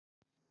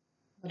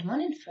Good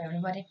morning for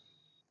everybody.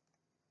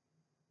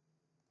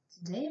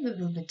 Today we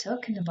will be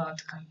talking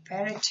about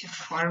comparative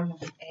form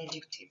of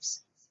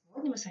adjectives.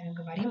 Сегодня мы с вами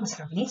говорим о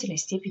сравнительной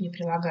степени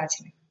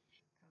прилагательных.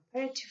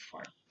 Comparative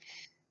form.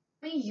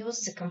 We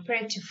use the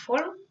comparative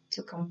form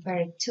to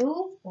compare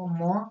two or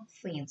more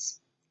things.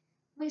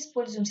 Мы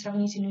используем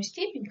сравнительную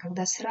степень,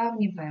 когда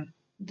сравниваем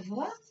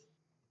два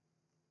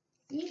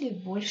или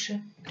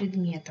больше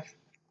предметов.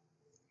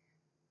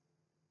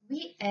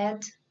 We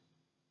add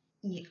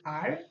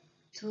er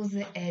to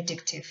the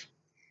adjective.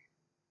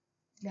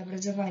 Для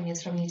образования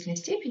сравнительной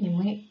степени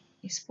мы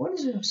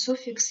используем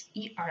суффикс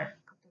er,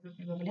 который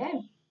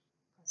прибавляем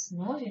к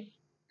основе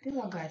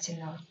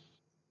прилагательного.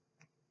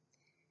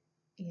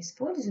 И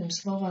используем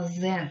слово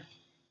than,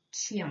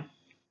 чем.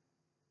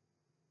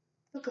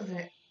 Look at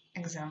the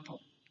example.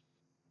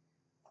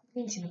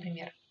 Видите,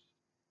 например,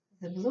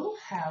 the blue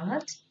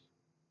helmet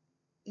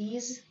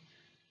is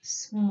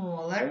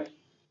smaller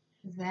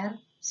than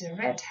the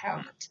red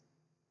helmet.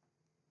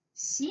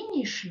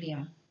 Синий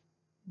шлем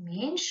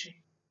меньше,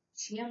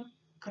 чем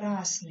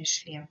красный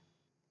шлем.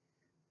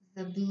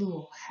 The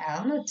blue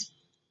helmet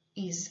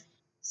is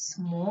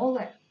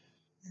smaller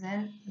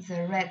than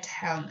the red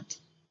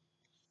helmet.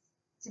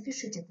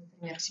 Запишите этот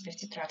пример к себе в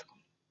тетрадку.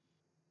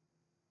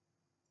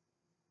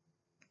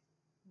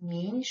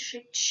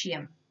 Меньше,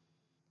 чем.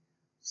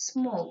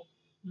 Small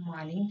 –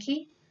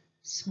 маленький,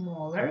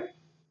 smaller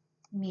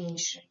 –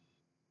 меньше.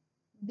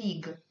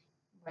 Big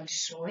 –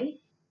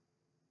 большой,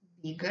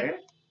 bigger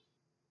 –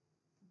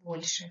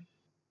 больше.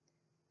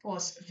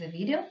 Pause the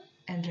video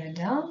and write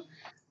down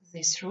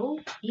this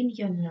rule in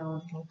your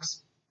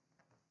notebooks.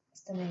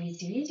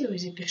 Остановите видео и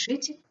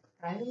запишите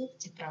правила в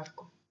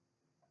тетрадку.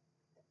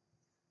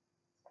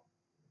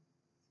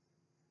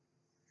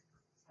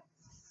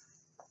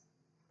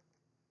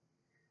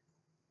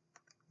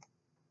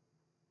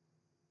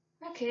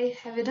 Okay,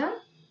 have you done?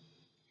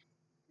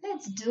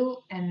 Let's do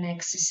an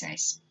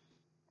exercise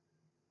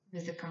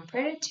with the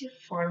comparative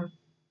form.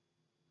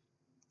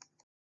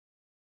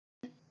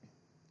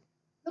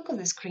 Look at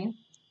the screen.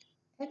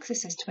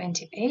 Exercise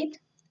 28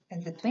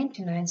 at the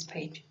 29th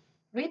page.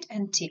 Read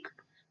and tick.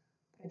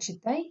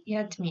 Прочитай и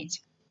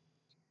отметь.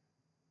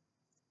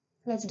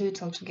 Let's do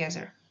it all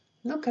together.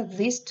 Look at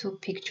these two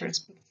pictures,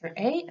 picture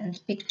A and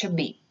picture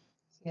B.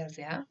 Here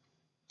they are.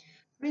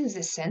 Read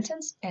the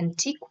sentence and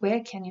tick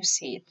where can you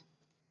see it.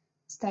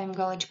 Ставим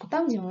галочку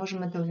там, где мы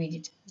можем это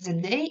увидеть. The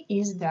day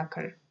is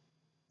darker.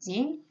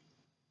 День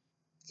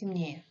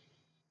темнее.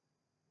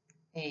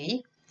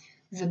 A.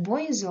 The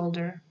boy is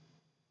older.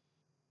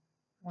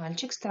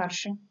 Мальчик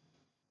старше.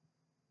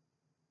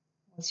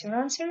 What's your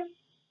answer?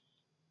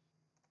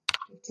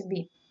 Picture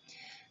B.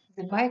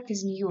 The bike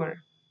is newer.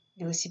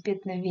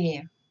 Велосипед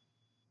новее.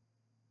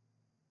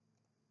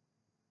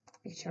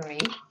 Picture A.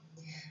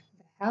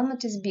 The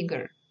helmet is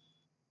bigger.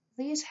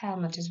 This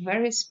helmet is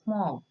very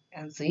small,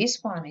 and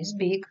this one is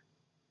big.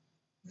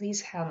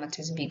 This helmet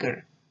is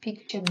bigger.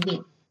 Picture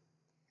B.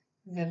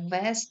 The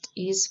vest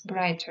is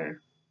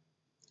brighter.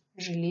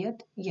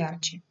 Жилет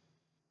ярче.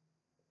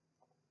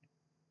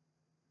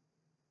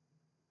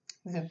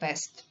 The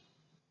vest.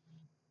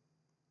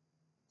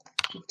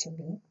 Picture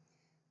B.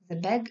 The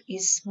bag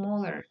is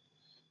smaller.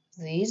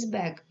 This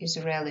bag is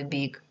really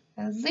big.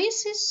 And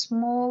this is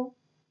small,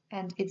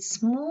 and it's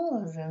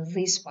smaller than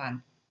this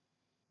one.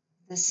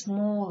 The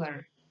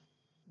smaller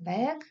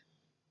bag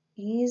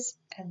is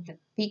at the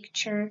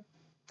picture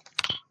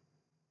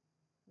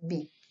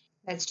B.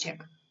 Let's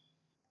check.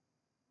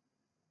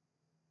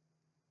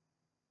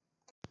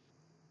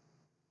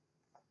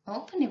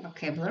 Open your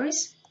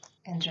vocabularies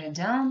and write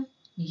down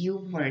new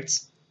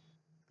words.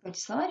 Откройте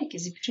словарики и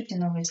запишите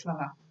новые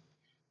слова.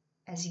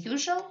 As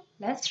usual,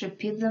 let's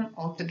repeat them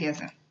all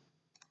together.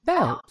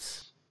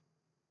 Belts.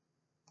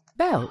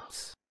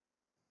 Belts.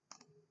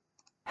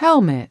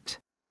 Helmet.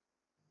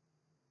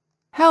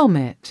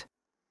 Helmet.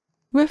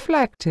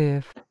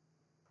 Reflective.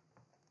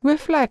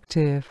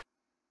 Reflective.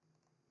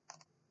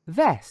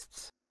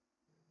 Vests.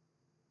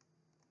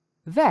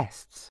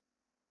 Vests.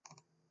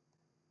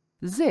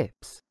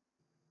 Zips.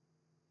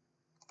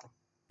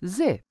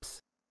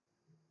 Zips.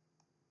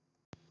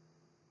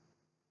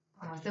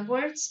 Other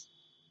words?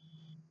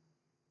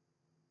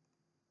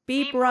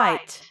 Be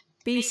bright.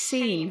 Be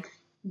seen.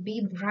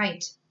 Be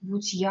bright.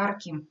 Будь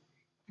ярким.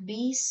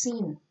 Be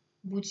seen.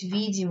 Будь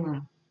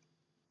видимым.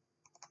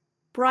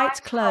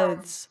 Bright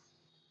clothes.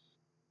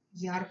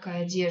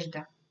 Яркая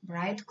одежда.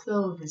 Bright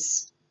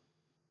clothes.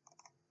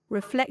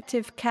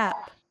 Reflective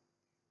cap.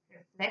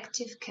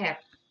 Reflective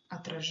cap.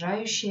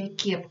 Отражающая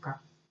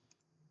кепка.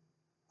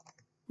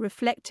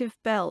 Reflective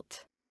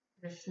belt.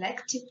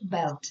 Reflective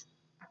belt.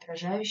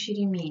 Отражающий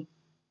ремень.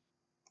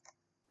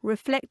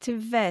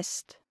 Reflective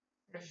vest.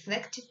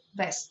 Reflective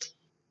vest.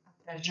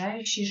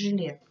 Отражающий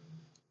жилет.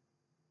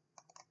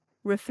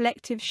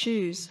 Reflective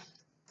shoes.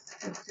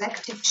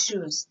 Reflective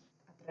shoes.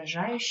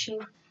 Отражающие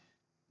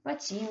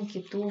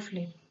ботинки,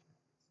 туфли.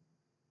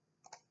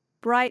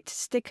 Bright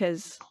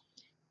stickers.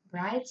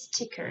 Bright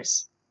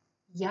stickers.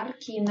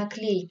 Яркие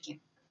наклейки.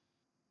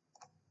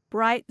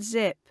 Bright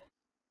zip.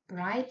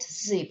 Bright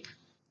zip.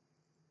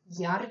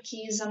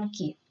 Яркие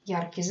замки.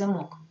 Яркий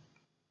замок.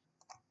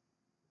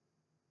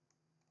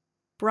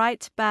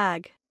 Bright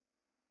bag.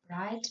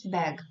 Bright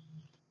bag.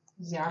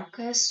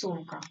 Яркая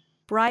сумка.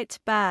 Bright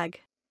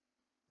bag.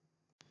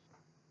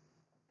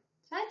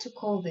 Try to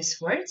call these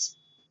words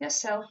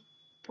yourself.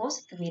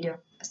 Pause это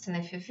видео.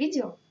 Остановив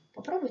видео,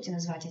 попробуйте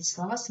назвать эти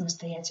слова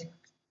самостоятельно.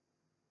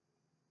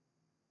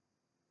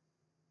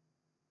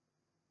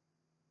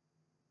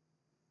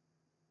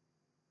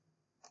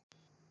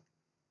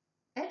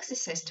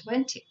 Exercise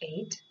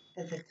 28,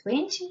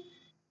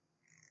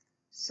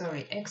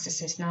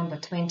 exercise number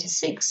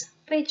 26,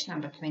 page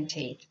number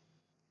 28.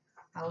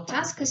 Our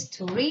task is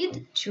to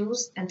read,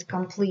 choose and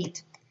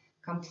complete.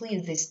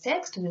 Complete this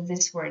text with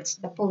these words.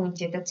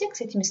 Дополните этот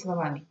текст этими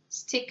словами.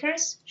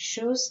 Stickers,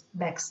 shoes,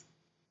 bags.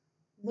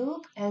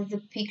 Look at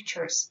the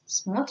pictures.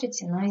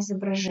 Смотрите на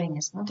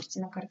изображение, смотрите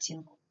на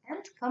картинку.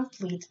 And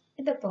complete.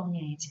 И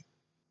дополняете.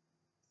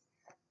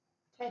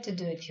 Try to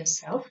do it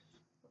yourself.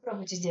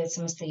 Попробуйте сделать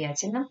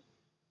самостоятельно.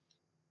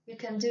 You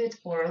can do it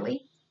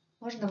orally.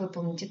 Можно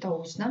выполнить это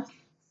устно.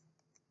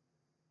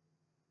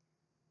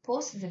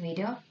 Pause the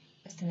video.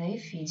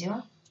 Остановив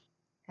видео.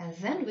 And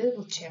then we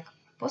will check.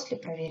 После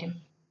проверим.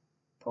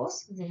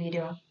 Pause the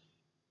video.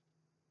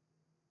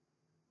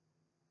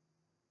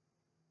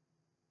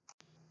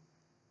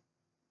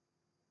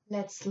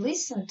 Let's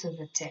listen to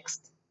the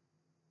text.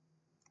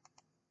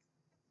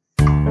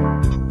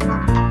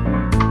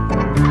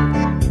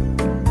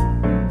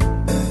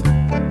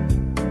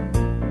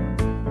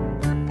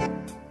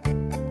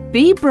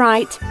 Be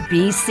bright,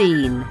 be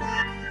seen.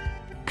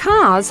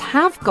 Cars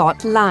have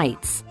got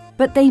lights,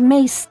 but they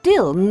may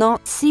still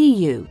not see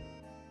you.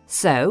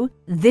 So,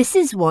 this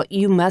is what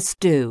you must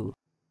do.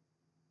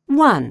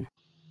 1.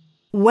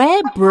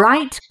 Wear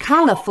bright,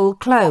 colourful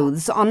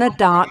clothes on a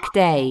dark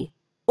day,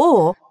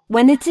 or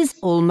when it is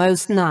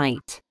almost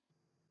night.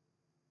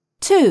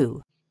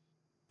 2.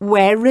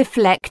 Wear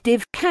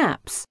reflective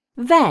caps,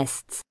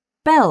 vests,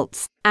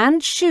 belts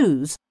and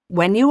shoes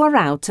when you are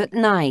out at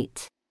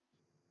night.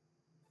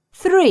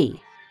 3.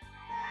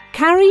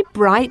 Carry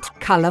bright,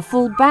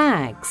 colourful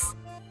bags.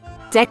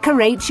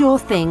 Decorate your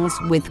things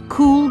with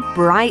cool,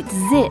 bright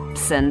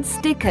zips and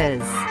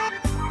stickers.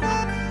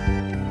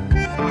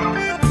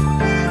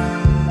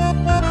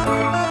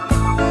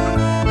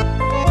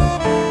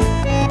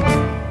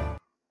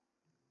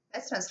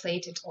 Let's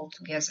translate it all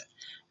together.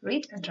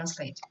 Read and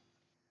translate.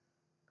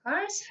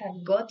 Cars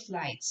have got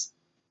lights,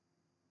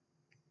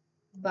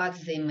 but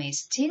they may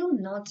still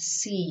not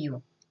see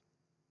you.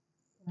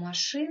 У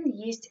машин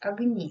есть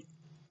огни,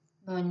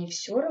 но они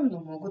все равно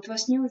могут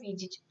вас не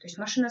увидеть. То есть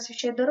машина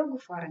освещает дорогу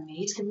фарами,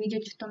 а если вы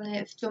идете в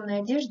темной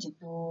одежде,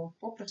 то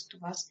попросту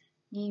вас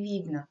не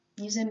видно,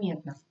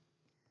 незаметно.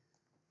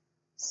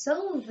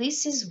 So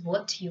this is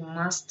what you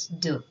must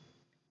do.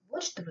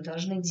 Вот что вы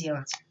должны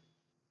делать.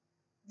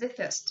 The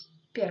first.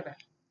 Первое.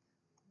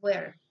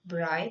 Wear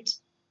bright,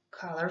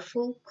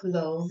 colorful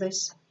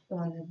clothes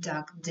on a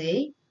dark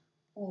day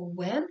or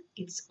when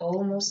it's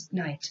almost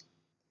night.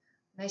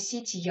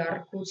 Носите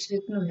яркую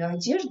цветную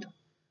одежду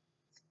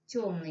в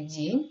темный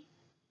день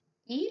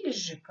или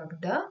же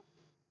когда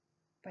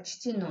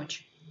почти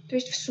ночь, то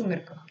есть в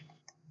сумерках.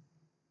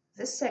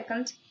 The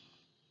second.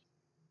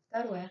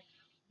 Второе.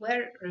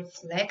 Wear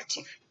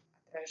reflective,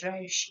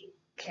 отражающие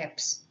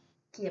caps,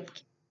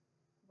 кепки,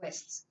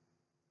 vests,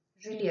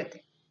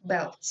 жилеты,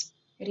 belts,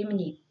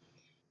 ремни.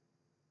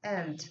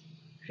 And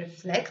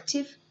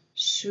reflective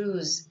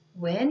shoes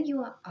when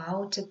you are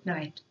out at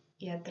night.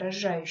 И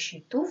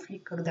отражающие туфли,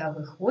 когда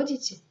вы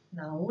ходите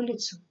на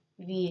улицу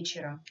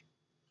вечером.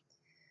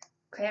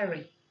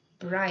 Carry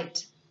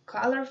bright,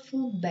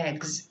 colorful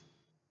bags.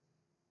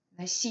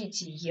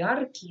 Носите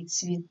яркие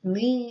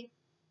цветные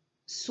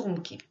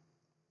сумки.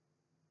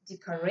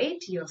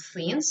 Decorate your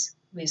things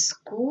with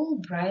cool,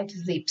 bright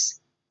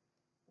zips.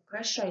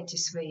 Украшайте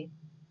свои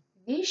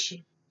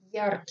вещи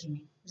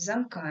яркими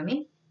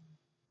замками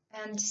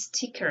and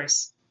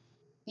stickers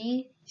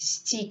и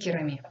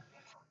стикерами.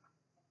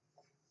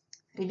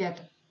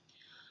 Ребята,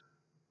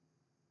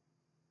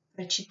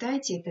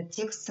 прочитайте этот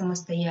текст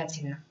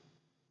самостоятельно.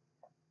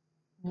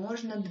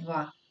 Можно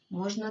 2,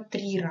 можно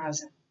 3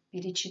 раза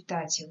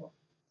перечитать его.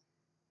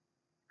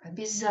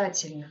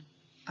 Обязательно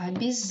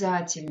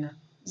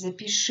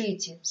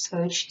запишите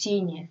свое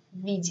чтение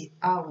в виде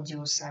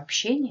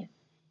аудиосообщения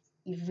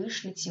и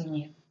вышлите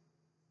мне.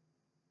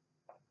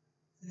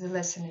 The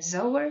lesson is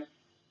over.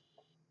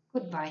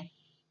 Goodbye.